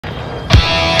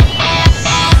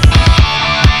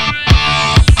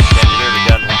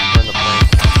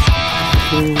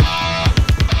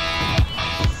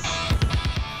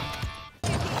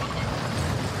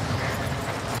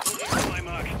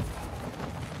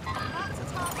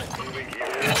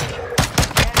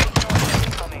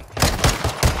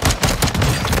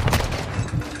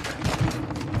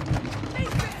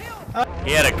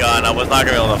He had a gun. I was not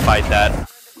gonna be able to fight that.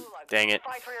 Dang it.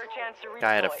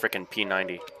 Guy had a freaking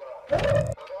P90.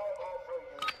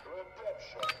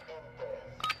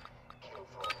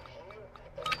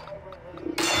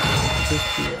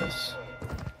 Yes.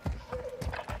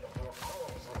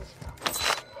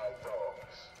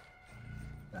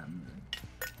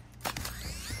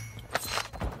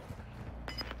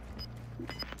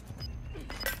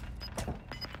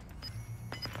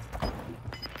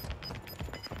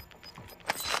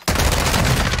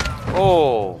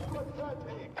 Oh,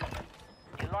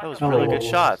 that was really good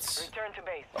shots.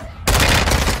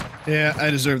 Yeah, I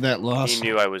deserve that loss. He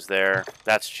knew I was there.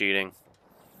 That's cheating.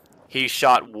 He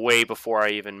shot way before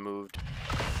I even moved.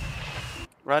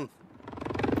 Run.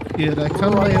 Kid, I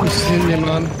come by and send him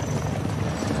on.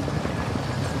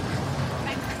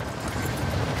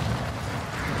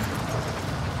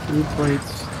 Two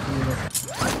plates.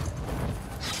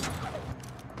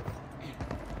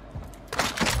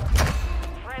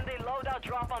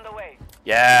 Yeah.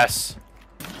 Yes.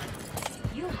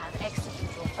 You have excellent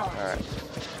authority. All right.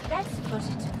 Let's put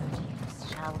it to good use,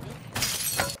 shall we?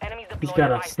 He's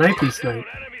got a snipey snipe.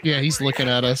 Yeah, he's looking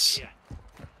at us.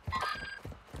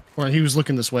 Or he was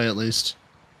looking this way at least.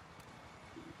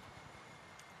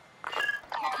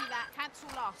 Copy that. Cancel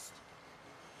lost.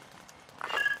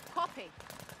 Copy.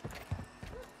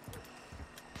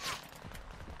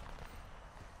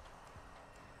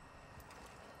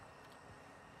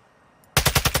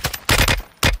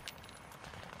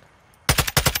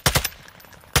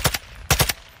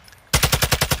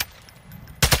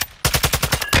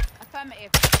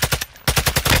 Affirmative.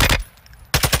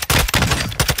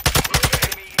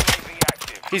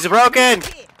 He's broken.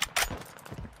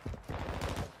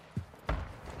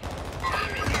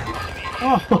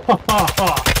 Oh,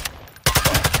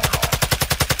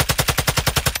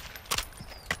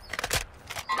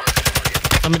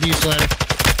 I'm gonna use ladder.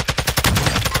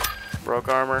 Broke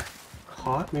armor.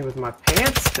 caught me with my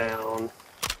pants down.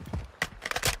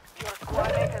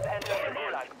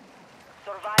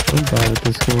 I'm bad at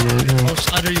this game right now. Oh,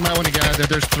 Slider, you might want to get out of there.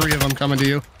 There's 3 of them coming to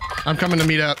you. I'm coming to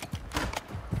meet up.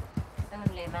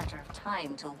 Only a matter of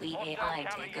time till we AI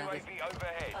take over.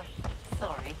 Oh,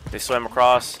 sorry. They swam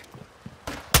across.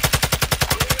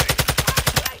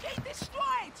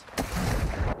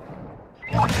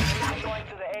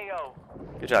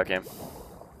 Good job, Cam.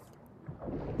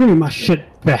 Give me my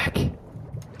shit back.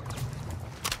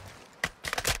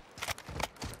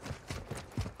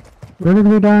 Where did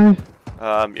we die?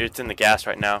 It's in the gas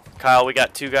right now. Kyle, we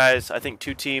got 2 guys. I think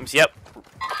 2 teams. Yep.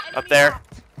 Up there.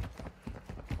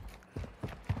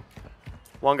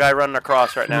 1 guy running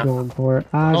across right I'm now. going for it.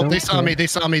 Oh, they saw me. They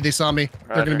saw me. They saw me.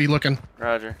 They're Roger. gonna be looking.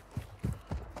 Roger.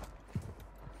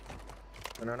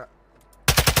 No.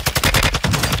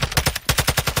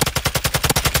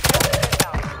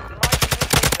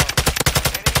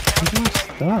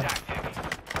 Stuff.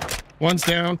 1's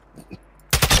down.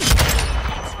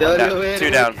 Down. 2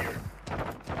 down.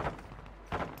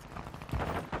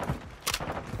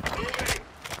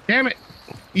 Damn it!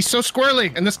 He's so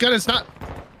squirrely, and this gun is not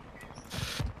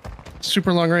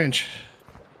super long range.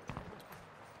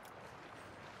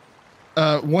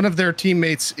 One of their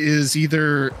teammates is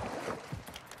either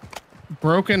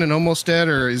broken and almost dead,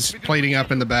 or is plating up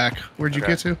in the back. Where'd you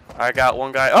get to? I got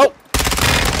 1 guy. Oh!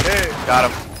 Hey. Got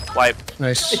him. Wipe.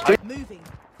 Nice.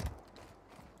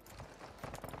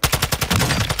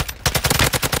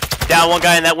 Down 1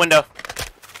 guy in that window.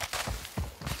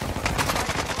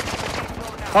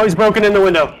 Oh, he's broken in the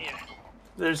window.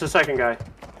 There's a second guy.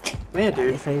 Man,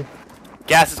 dude.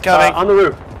 Gas is coming. On the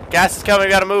roof. Gas is coming.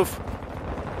 Gotta move.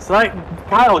 It's like,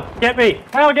 Kyle, get me.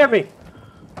 Kyle, get me.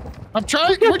 I'm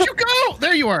trying. Where'd you go?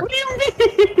 There you are. What do you mean?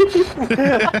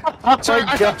 Sorry,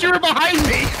 I thought you were behind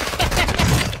me.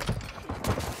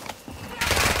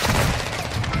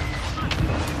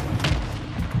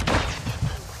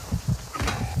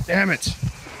 Damn it.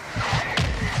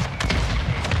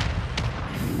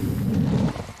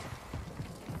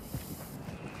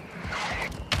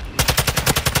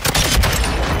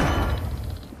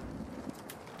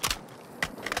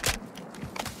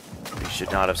 We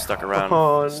should not have stuck around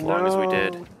Oh, as long as we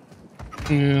did.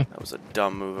 Yeah. That was a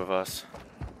dumb move of us.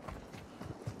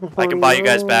 I can buy you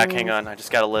guys back. Hang on. I just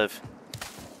gotta live.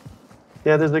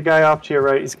 Yeah, there's a guy off to your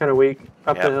right. He's kind of weak.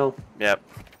 Up Yep. the hill. Yep.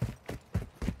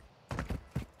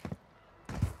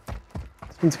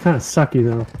 It's kind of sucky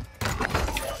though.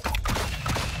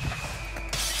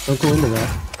 Don't go into that.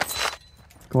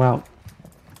 Go out.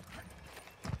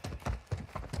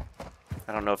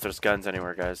 I don't know if there's guns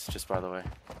anywhere, guys. Just by the way.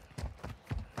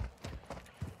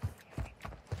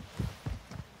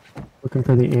 Looking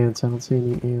for the ants. I don't see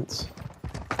any ants.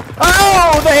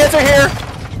 Oh, the hands are here!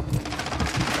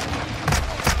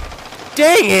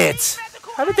 Dang it!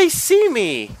 How did they see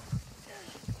me?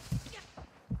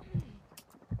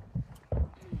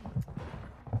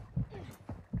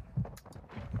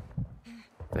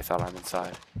 They thought I'm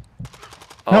inside.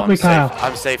 Oh, Help me, Kyle.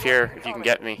 I'm safe here if you can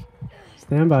get me.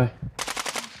 Stand by.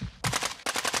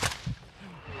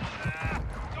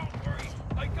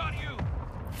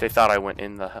 They thought I went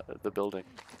in the building.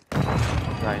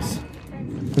 Nice.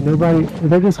 But nobody.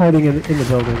 They're just hiding in the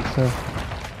building. So.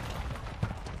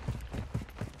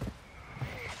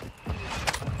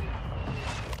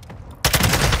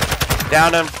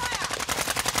 Down him.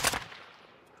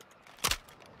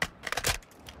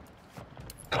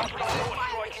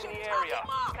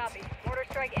 Copy. Mortar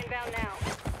strike inbound now.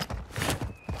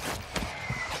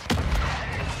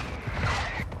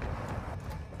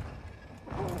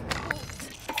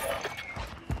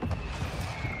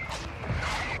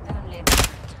 Only a matter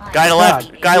of time. Guy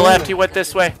left. God Guy damn left. it. He went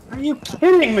this way. Are you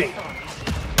kidding me?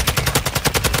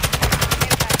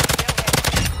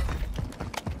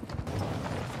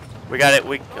 We got it.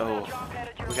 We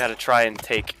gotta try and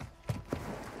take.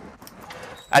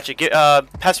 Actually,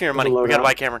 pass me your money. We gotta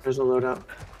buy Cameron. There's a loadout.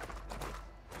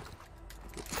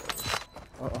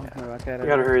 We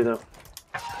gotta hurry though.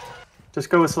 Just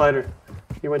go with Slider.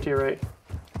 He went to your right.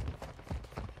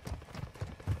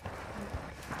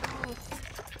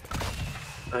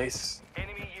 Nice.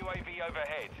 Enemy UAV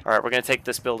overhead. All right, we're gonna take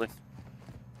this building.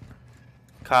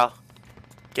 Kyle,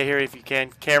 get here if you can.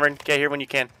 Cameron, get here when you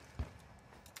can.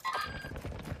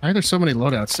 Why are there so many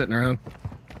loadouts sitting around?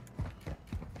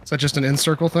 Is that just an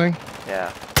in-circle thing?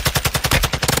 Yeah.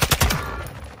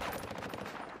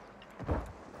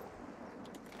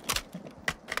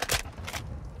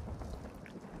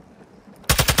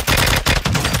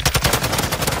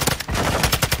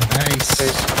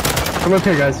 Nice. Come up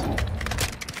here, guys.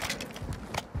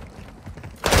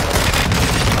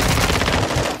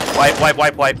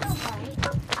 Wipe.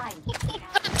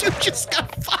 Dude just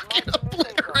got fucking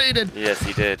obliterated. Yes,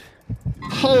 he did.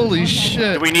 Holy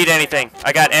shit. Do we need anything?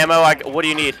 I got ammo. What do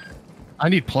you need? I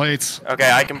need plates.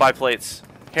 Okay, I can buy plates.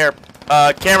 Here,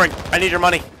 Cameron, I need your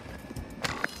money.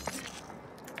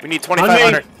 We need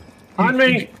 2,500. On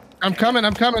me! I'm coming. I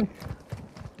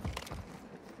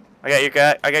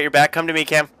got your back. Come to me,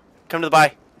 Cam. Come to the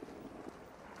buy.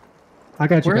 I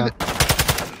got you, Where are Kyle.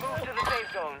 Move to the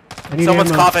safe zone. I need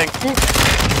Someone's ammo. coughing.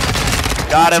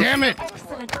 Got him. Damn it.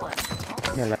 Excellent work.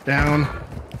 Down.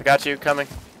 I got you. Coming.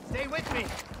 Stay with me.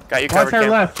 Got you Watch covered, our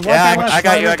Cam. left. Watch Yeah, our left, I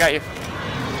got you. Slider. I got you.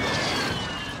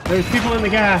 There's people in the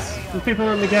gas. There's people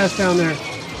in the gas down there.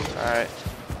 All right.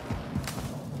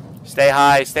 Stay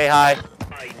high. Stay high.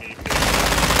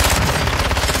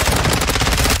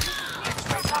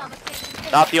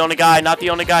 Not the only guy. Not the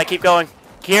only guy. Keep going.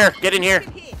 Here. Get in here.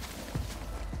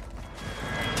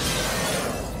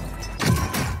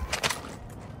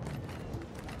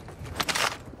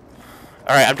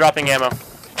 All right. I'm dropping ammo.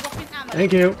 Dropping ammo.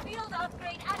 Thank you. Field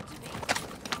upgrade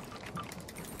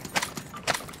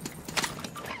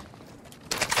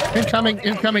activated.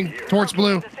 Incoming towards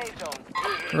blue. The safe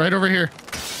zone. Right over here.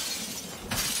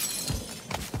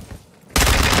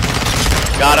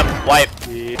 Got him. Wipe.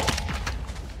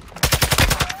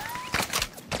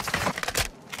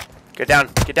 Get down.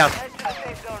 Get down. Head to the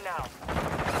safe zone now.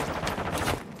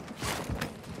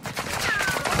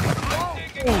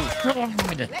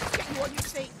 Let's get you on your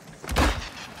feet.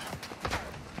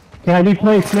 Okay, I need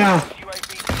plates now.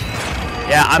 UAV.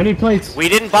 Yeah. I need plates. We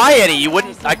didn't buy any. You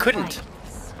wouldn't. I couldn't.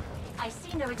 I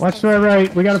see no Watch to our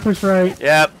right. We gotta push right.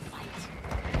 Yep.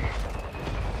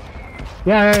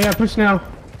 Yeah. Push now.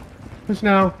 Push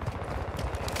now.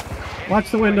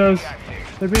 Watch the windows.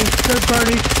 They're being third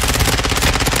party.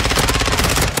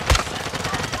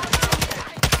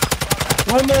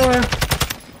 One more.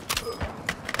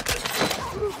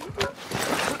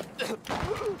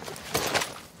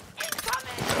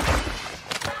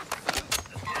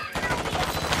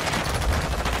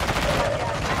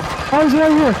 Oh, he's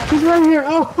right here. He's right here.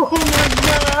 Oh my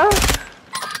god.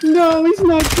 No, he's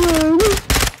not through.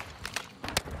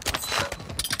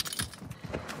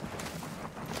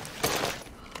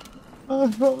 Oh,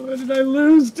 did I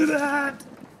lose to that?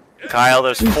 Kyle,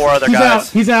 there's 4 other He's guys. out.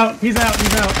 He's out. He's out.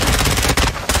 He's out.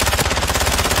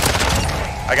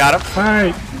 I got him. All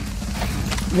right.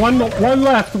 One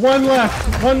left. One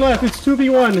left. It's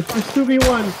 2v1. It's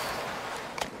 2v1.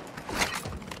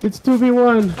 It's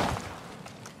 2v1.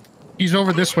 He's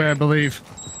over this way, I believe.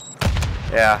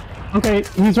 Yeah. Okay,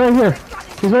 he's right here.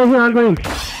 He's right here on green.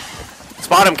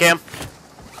 Spot him, Cam.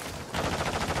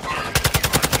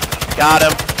 Got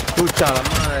him.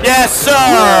 Yes,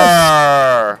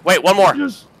 sir. Wait, one more.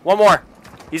 Yes. One more.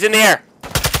 He's in the air.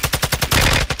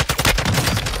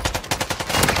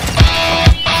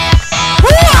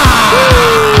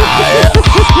 Yeah.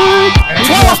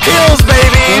 12 kills,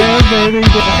 baby! Yeah, baby.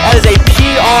 That is a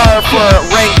PR for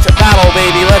ranked battle,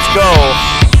 baby. Let's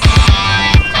go.